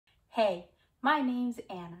Hey, my name's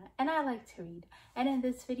Anna and I like to read, and in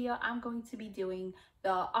this video I'm going to be doing the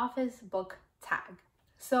office book tag.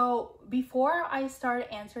 So before I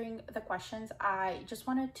start answering the questions, I just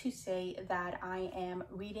wanted to say that I am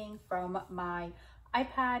reading from my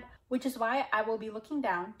iPad, which is why I will be looking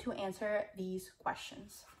down to answer these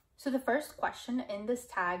questions. So the first question in this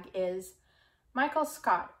tag is Michael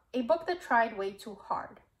Scott, a book that tried way too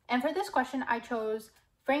hard. And for this question, I chose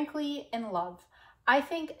Frankly in Love. I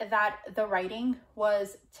think that the writing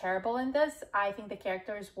was terrible in this. I think the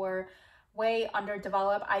characters were way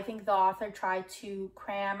underdeveloped. I think the author tried to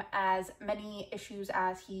cram as many issues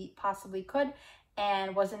as he possibly could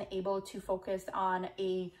and wasn't able to focus on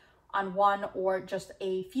one or just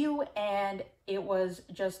a few, and it was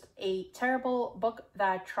just a terrible book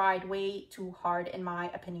that tried way too hard in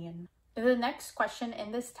my opinion. The next question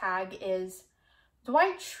in this tag is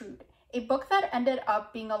Dwight Schrute, a book that ended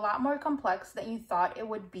up being a lot more complex than you thought it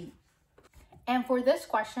would be. And for this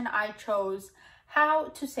question, I chose How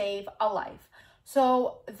to Save a Life.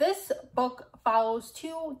 So this book follows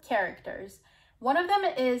two characters. One of them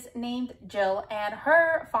is named Jill, and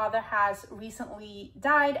her father has recently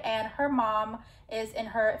died, and her mom is in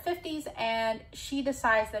her 50s, and she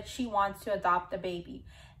decides that she wants to adopt a baby.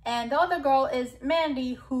 And the other girl is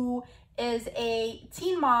Mandy, who is a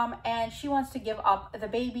teen mom, and she wants to give up the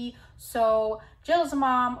baby. So Jill's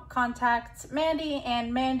mom contacts Mandy,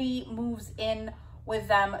 and Mandy moves in with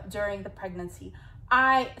them during the pregnancy.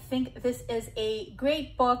 I think this is a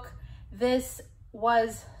great book. This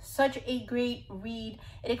was such a great read.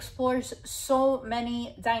 It explores so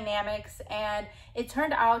many dynamics, and it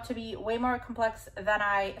turned out to be way more complex than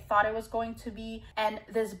I thought it was going to be. And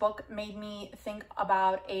this book made me think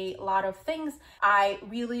about a lot of things. I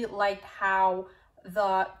really liked how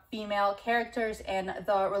the female characters and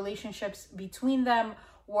the relationships between them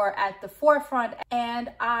were at the forefront,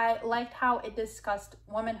 and I liked how it discussed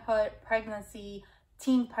womanhood, pregnancy,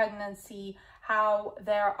 teen pregnancy, how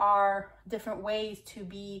there are different ways to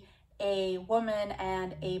be a woman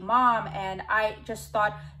and a mom. And I just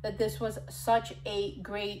thought that this was such a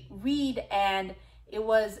great read, and it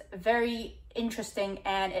was very interesting,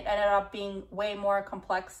 and it ended up being way more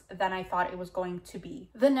complex than I thought it was going to be.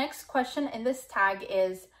 The next question in this tag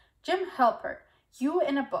is Jim Halpert, you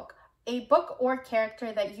in a book or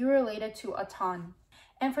character that you related to a ton.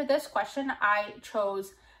 And for this question, I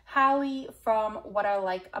chose Hallie from What I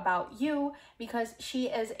Like About You, because she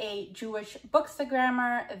is a Jewish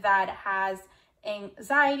bookstagrammer that has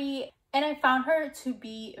anxiety, and I found her to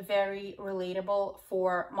be very relatable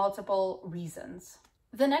for multiple reasons.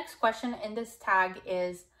 The next question in this tag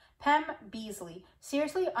is Pam Beesly,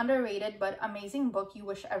 seriously underrated but amazing book you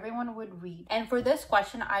wish everyone would read. And for this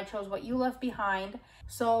question, I chose What You Left Behind.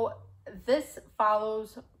 So this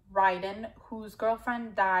follows Ryden, whose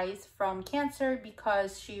girlfriend dies from cancer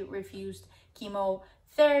because she refused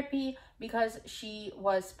chemotherapy because she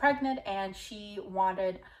was pregnant and she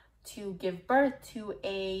wanted to give birth to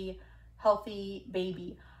a healthy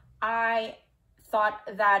baby. I thought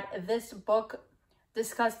that this book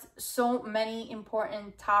discussed so many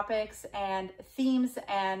important topics and themes,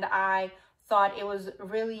 and I thought it was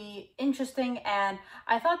really interesting, and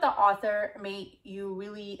I thought the author made you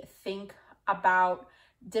really think about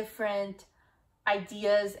different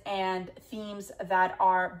ideas and themes that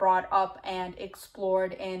are brought up and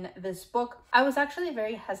explored in this book. I was actually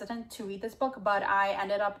very hesitant to read this book, but I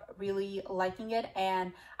ended up really liking it,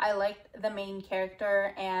 and I liked the main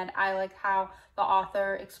character, and I liked how the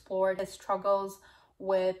author explored his struggles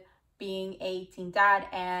with being a teen dad.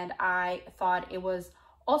 And I thought it was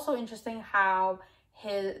also interesting how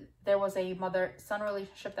there was a mother-son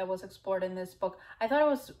relationship that was explored in this book. I thought it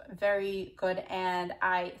was very good, and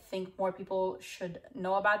I think more people should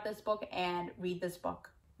know about this book and read this book.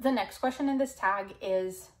 The next question in this tag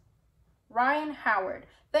is Ryan Howard,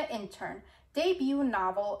 The Intern, debut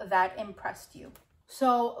novel that impressed you.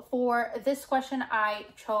 So for this question, I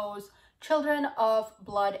chose Children of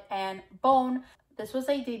Blood and Bone. This was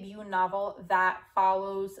a debut novel that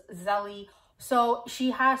follows Zelly. So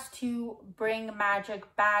she has to bring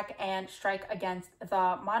magic back and strike against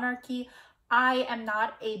the monarchy. I am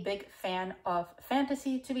not a big fan of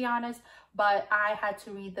fantasy, to be honest, but I had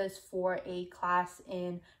to read this for a class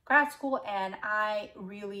in grad school, and I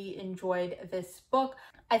really enjoyed this book.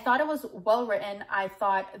 I thought it was well written. I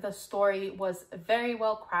thought the story was very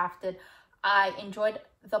well crafted. I enjoyed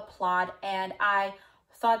the plot, and I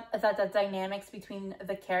thought that the dynamics between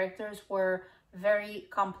the characters were very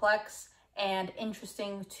complex and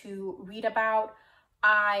interesting to read about.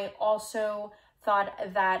 I also thought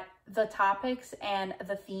that the topics and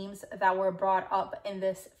the themes that were brought up in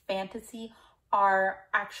this fantasy are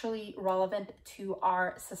actually relevant to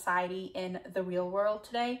our society in the real world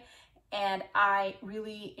today. And I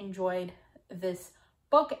really enjoyed this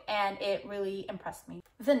book and it really impressed me.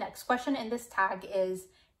 The next question in this tag is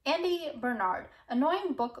Andy Bernard,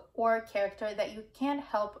 annoying book or character that you can't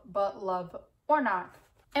help but love or not.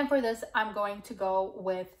 And for this, I'm going to go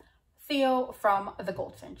with Theo from The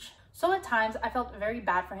Goldfinch. So at times I felt very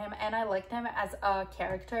bad for him and I liked him as a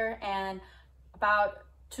character, and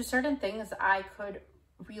to certain things I could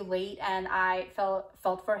relate and I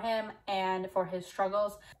felt for him and for his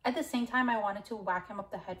struggles. At the same time, I wanted to whack him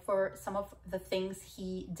up the head for some of the things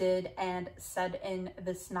he did and said in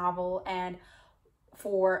this novel and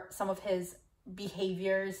for some of his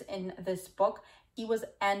behaviors in this book. He was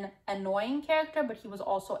an annoying character, but he was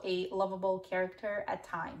also a lovable character at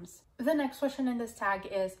times. The next question in this tag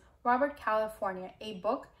is Robert California, a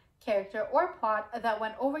book, character, or plot that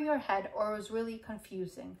went over your head or was really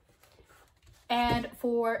confusing. And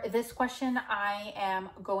for this question, I am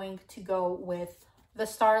going to go with The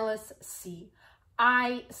Starless Sea.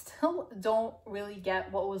 I still don't really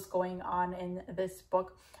get what was going on in this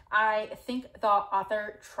book. I think the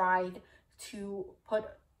author tried to put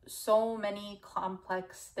so many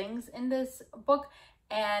complex things in this book,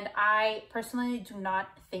 and I personally do not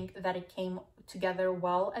think that it came together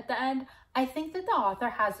well at the end. I think that the author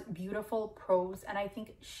has beautiful prose and I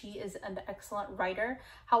think she is an excellent writer.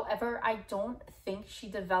 However, I don't think she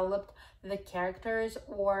developed the characters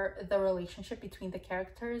or the relationship between the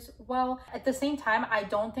characters well. At the same time, I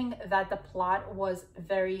don't think that the plot was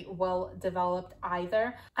very well developed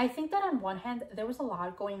either. I think that on one hand, there was a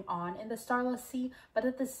lot going on in The Starless Sea, but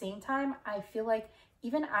at the same time, I feel like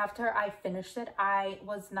even after I finished it, I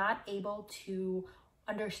was not able to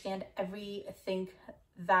understand everything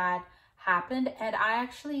that happened. And I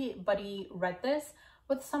actually buddy read this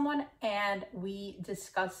with someone and we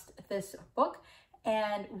discussed this book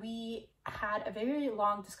and we had a very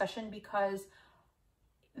long discussion because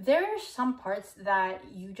there are some parts that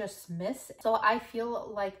you just miss. So I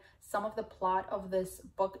feel like some of the plot of this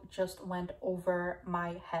book just went over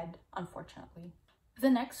my head, unfortunately. The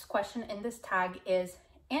next question in this tag is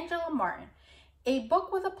Angela Martin, a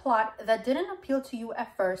book with a plot that didn't appeal to you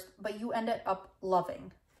at first, but you ended up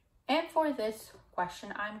loving. And for this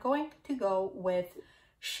question, I'm going to go with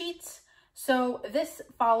Sheets. So this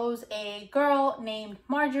follows a girl named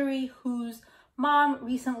Marjorie whose mom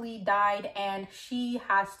recently died and she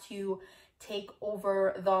has to take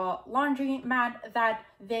over the laundromat that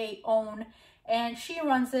they own, and she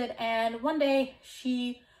runs it. And one day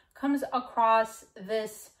she comes across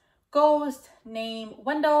this ghost named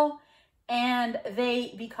Wendell and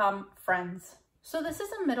they become friends. So this is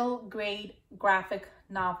a middle grade graphic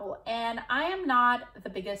novel, and I am not the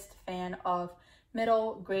biggest fan of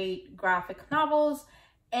middle grade graphic novels,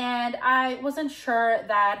 and I wasn't sure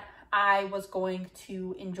that I was going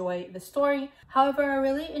to enjoy the story. However, I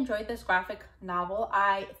really enjoyed this graphic novel.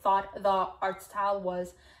 I thought the art style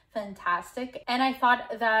was fantastic, and I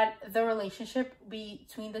thought that the relationship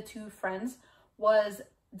between the two friends was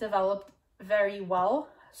developed very well.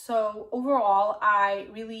 So overall, I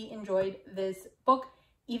really enjoyed this book,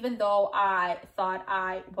 even though I thought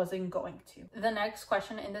I wasn't going to. The next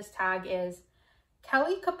question in this tag is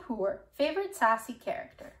Kelly Kapoor, favorite sassy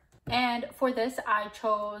character. And for this, I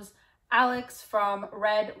chose Alex from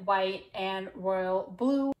Red, White, and Royal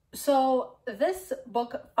Blue. So this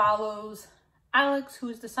book follows Alex, who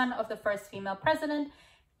is the son of the first female president,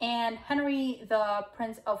 and Henry, the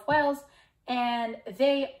Prince of Wales, and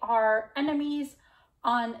they are enemies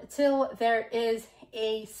until there is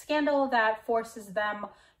a scandal that forces them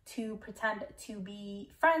to pretend to be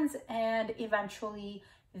friends, and eventually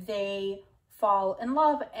they fall in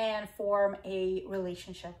love and form a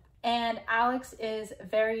relationship. And Alex is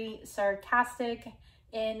very sarcastic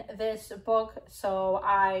in this book, so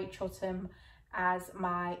I chose him as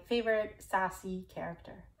my favorite sassy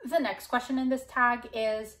character. The next question in this tag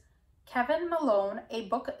is Kevin Malone, a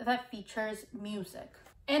book that features music.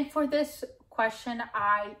 And for this question,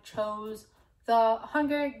 I chose the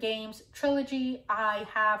Hunger Games trilogy. I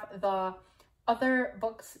have the other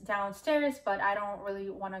books downstairs, but I don't really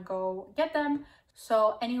want to go get them.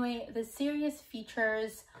 So anyway, the series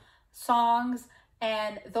features songs,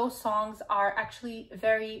 and those songs are actually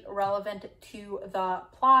very relevant to the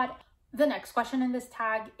plot. The next question in this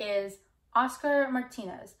tag is Oscar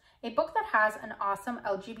Martinez, a book that has an awesome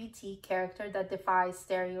LGBT character that defies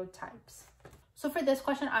stereotypes. So for this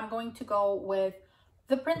question, I'm going to go with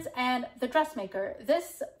The Prince and the Dressmaker.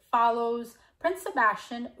 This follows Prince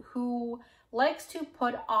Sebastian, who likes to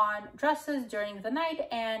put on dresses during the night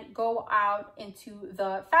and go out into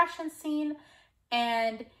the fashion scene.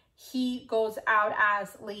 And he goes out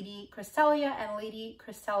as Lady Crystalia, and Lady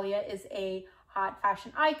Crystalia is a hot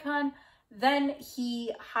fashion icon. Then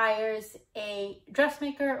he hires a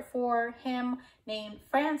dressmaker for him named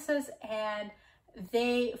Frances, and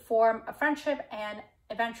they form a friendship, and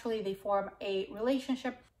eventually they form a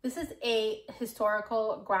relationship. This is a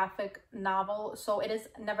historical graphic novel, so it is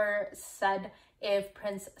never said if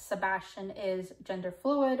Prince Sebastian is gender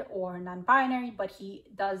fluid or non-binary, but he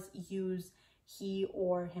does use he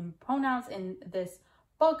or him pronouns in this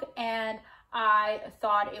book, and I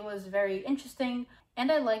thought it was very interesting, and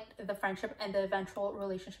I liked the friendship and the eventual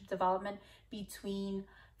relationship development between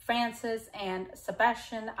Frances and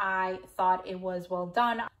Sebastian. I thought it was well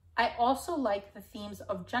done. I also like the themes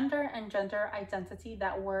of gender and gender identity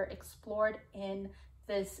that were explored in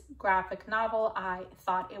this graphic novel. I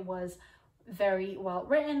thought it was very well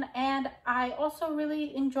written, and I also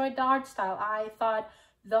really enjoyed the art style. I thought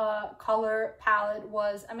the color palette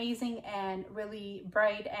was amazing and really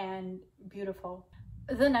bright and beautiful.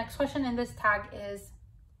 The next question in this tag is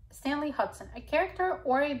Stanley Hudson, a character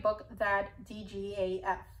or a book that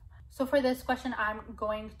DGAF. So for this question, I'm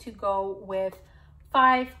going to go with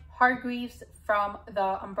 5 Hargreaves from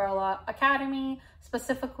the Umbrella Academy,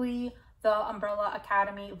 specifically the Umbrella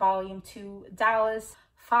Academy Volume 2 Dallas.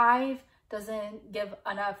 5 doesn't give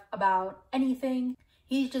enough about anything.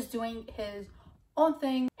 He's just doing his own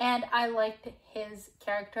thing, and I liked his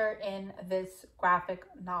character in this graphic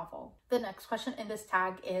novel. The next question in this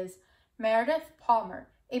tag is Meredith Palmer,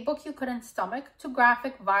 a book you couldn't stomach, too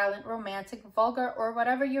graphic, violent, romantic, vulgar, or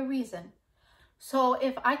whatever your reason. So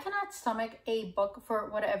if I cannot stomach a book for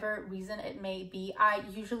whatever reason it may be, I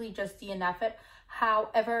usually just DNF it.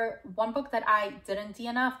 However, one book that I didn't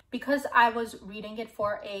DNF, because I was reading it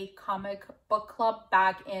for a comic book club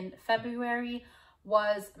back in February,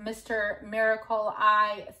 was Mr. Miracle.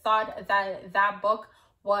 I thought that that book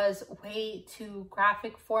was way too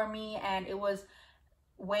graphic for me, and it was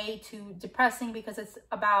way too depressing because it's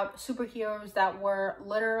about superheroes that were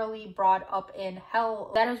literally brought up in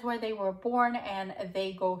hell. That is where they were born, and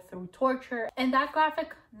they go through torture. And that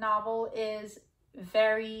graphic novel is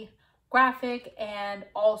very graphic and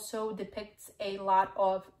also depicts a lot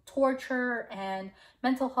of torture and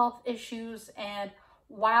mental health issues. And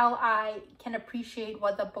while I can appreciate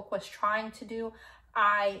what the book was trying to do,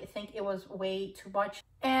 I think it was way too much.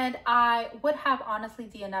 And I would have honestly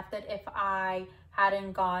DNF'd it if I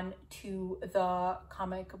hadn't gone to the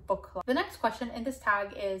comic book club. The next question in this tag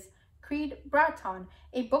is Creed Bratton,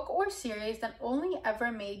 a book or series that only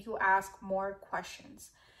ever made you ask more questions.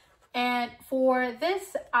 And for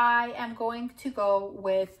this, I am going to go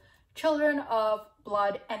with Children of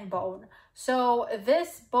Blood and Bone. So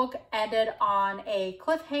this book ended on a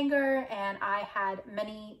cliffhanger, and I had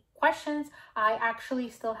many questions. I actually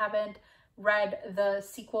still haven't read the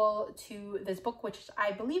sequel to this book, which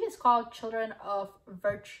I believe is called Children of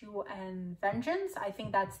Virtue and Vengeance. I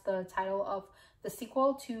think that's the title of the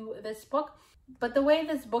sequel to this book. But the way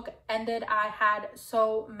this book ended, I had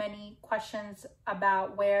so many questions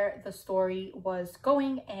about where the story was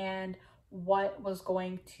going and what was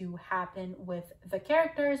going to happen with the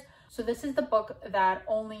characters. So this is the book that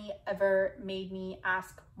only ever made me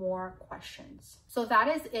ask more questions. So that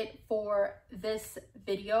is it for this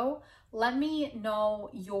video. Let me know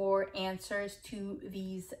your answers to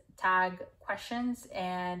these tag questions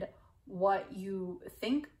and what you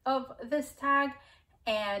think of this tag.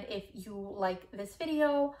 And if you like this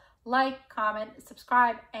video, like, comment,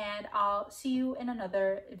 subscribe, and I'll see you in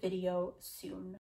another video soon.